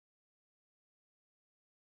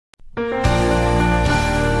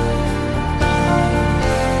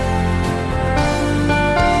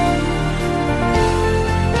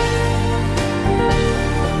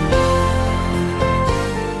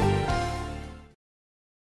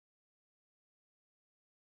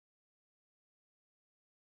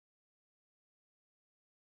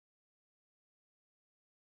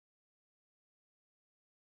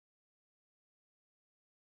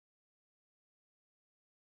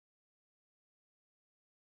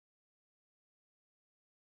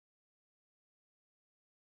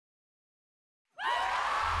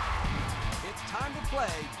time to play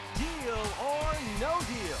Deal or No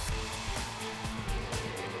Deal.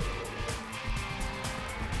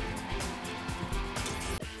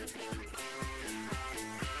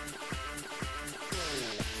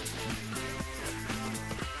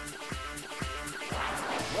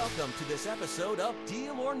 Welcome to this episode of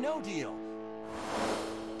Deal or No Deal.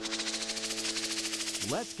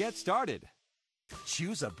 Let's get started.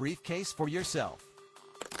 Choose a briefcase for yourself.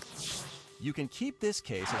 You can keep this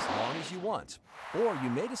case as long as you want, or you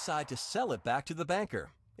may decide to sell it back to the banker.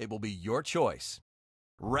 It will be your choice.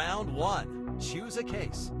 Round 1. Choose a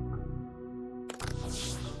case.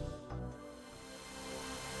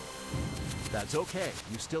 That's okay.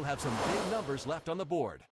 You still have some big numbers left on the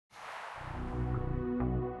board.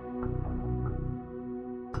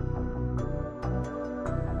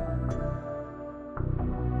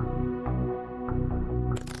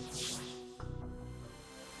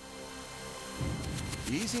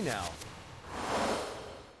 Easy now.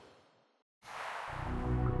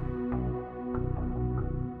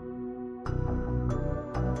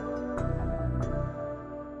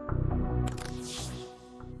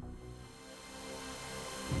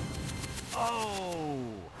 Oh!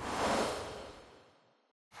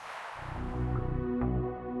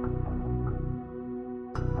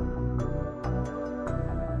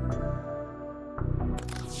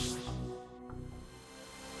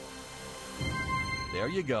 There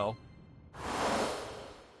you go.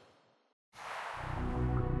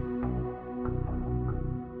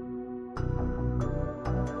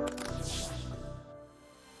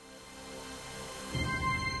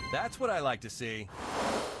 That's what I like to see.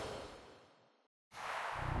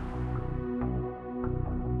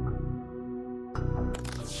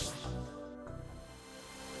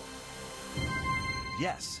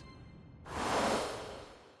 Yes.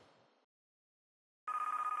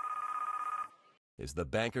 Is the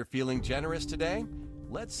banker feeling generous today?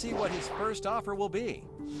 Let's see what his first offer will be.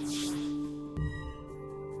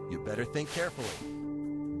 You better think carefully.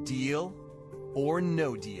 Deal or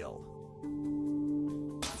no deal?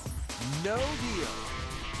 No deal.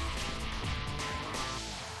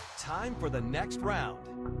 Time for the next round.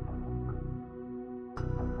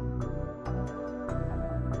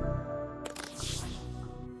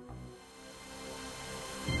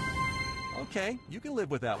 Okay, you can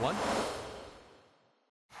live with that one.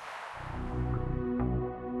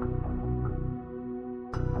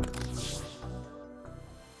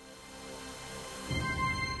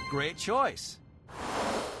 Great choice.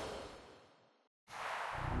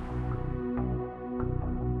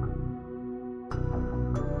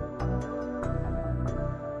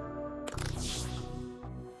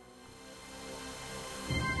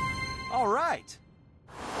 All right.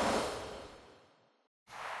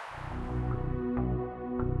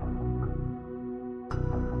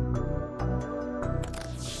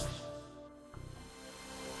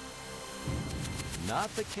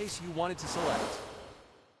 Not the case you wanted to select.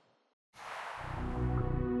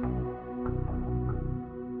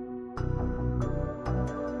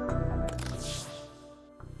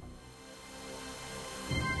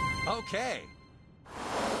 Okay.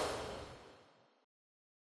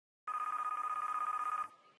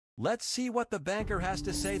 Let's see what the banker has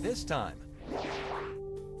to say this time.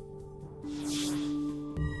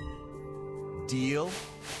 Deal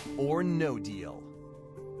or no deal?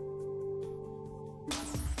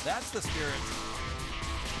 That's the spirit.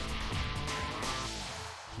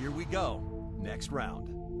 Here we go. Next round.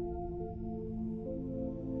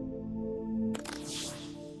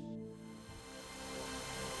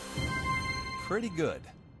 Pretty good.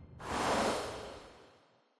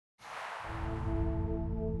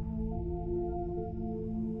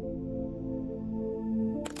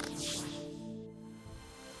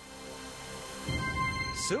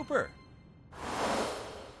 Super.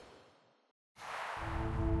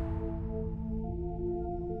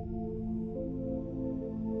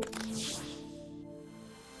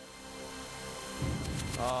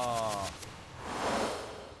 Oh.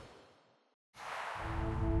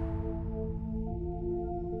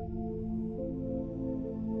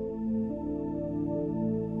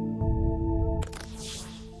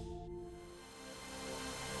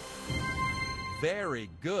 Very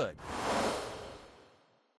good.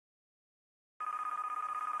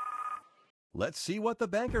 Let's see what the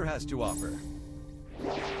banker has to offer.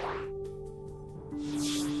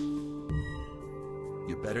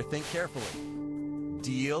 You better think carefully.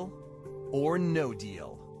 Deal or no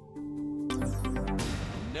deal?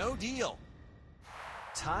 No deal.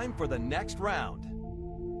 Time for the next round.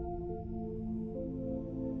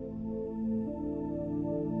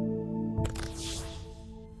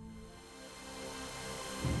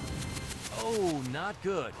 Oh. not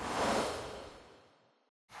good.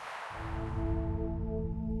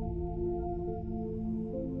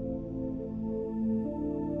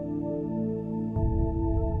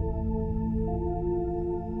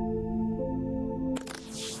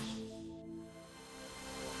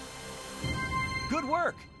 Good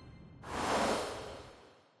work!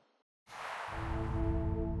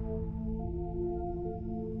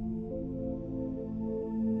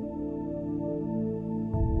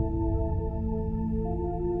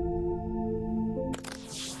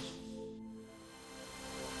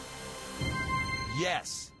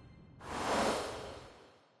 Yes!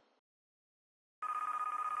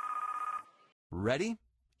 Ready?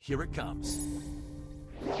 Here it comes.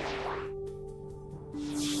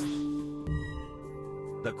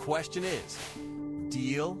 The question is,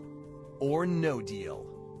 deal or no deal?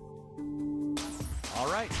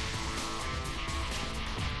 All right.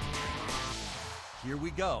 Here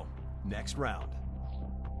we go. Next round.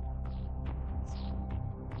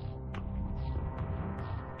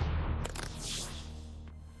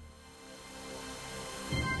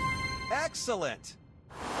 Excellent!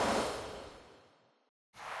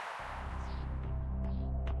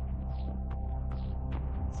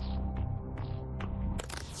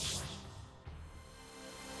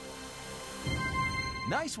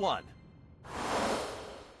 Nice one!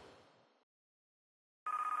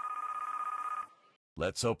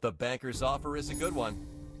 Let's hope the banker's offer is a good one.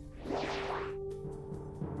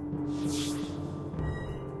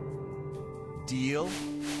 Deal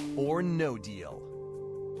or no deal?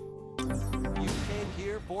 You came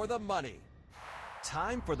here for the money.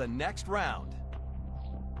 Time for the next round.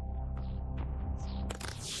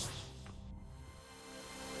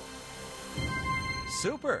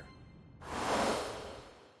 Super!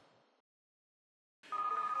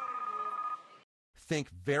 Think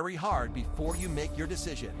very hard before you make your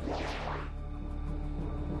decision.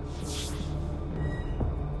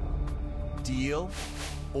 Deal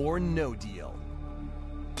or no deal?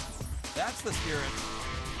 That's the spirit.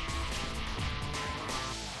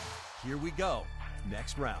 Here we go.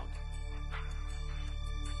 Next round.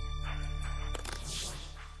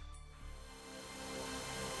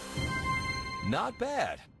 Not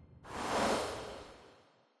bad.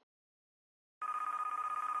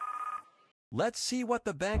 Let's see what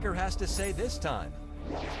the banker has to say this time.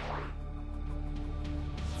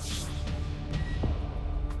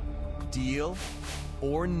 Deal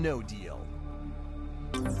or no deal?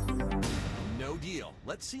 No deal.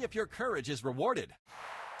 Let's see if your courage is rewarded.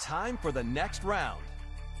 Time for the next round.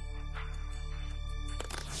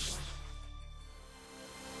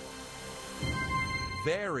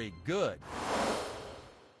 Very good.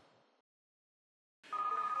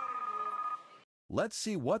 Let's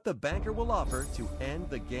see what the banker will offer to end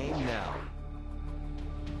the game now.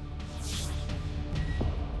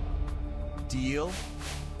 Deal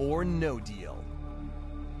or no deal?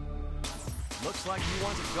 Looks like you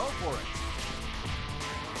want to go for it.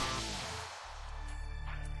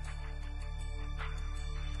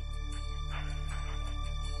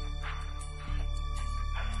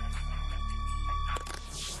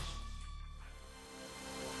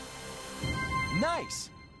 Nice!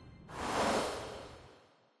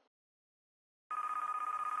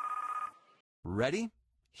 Ready?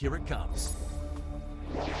 Here it comes.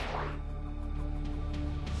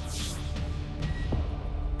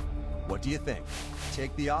 What do you think?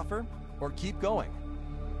 Take the offer or keep going?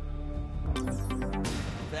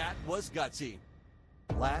 That was gutsy.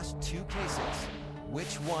 Last two cases.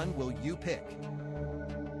 Which one will you pick?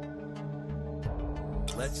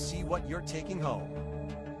 Let's see what you're taking home.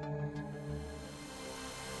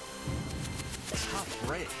 Tough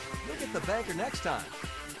break. You'll get the banker next time.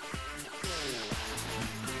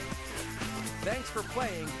 Thanks for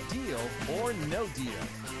playing Deal or No Deal.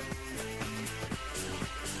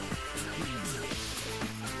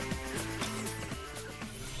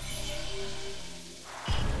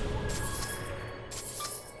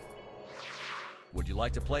 Would you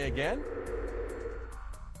like to play again?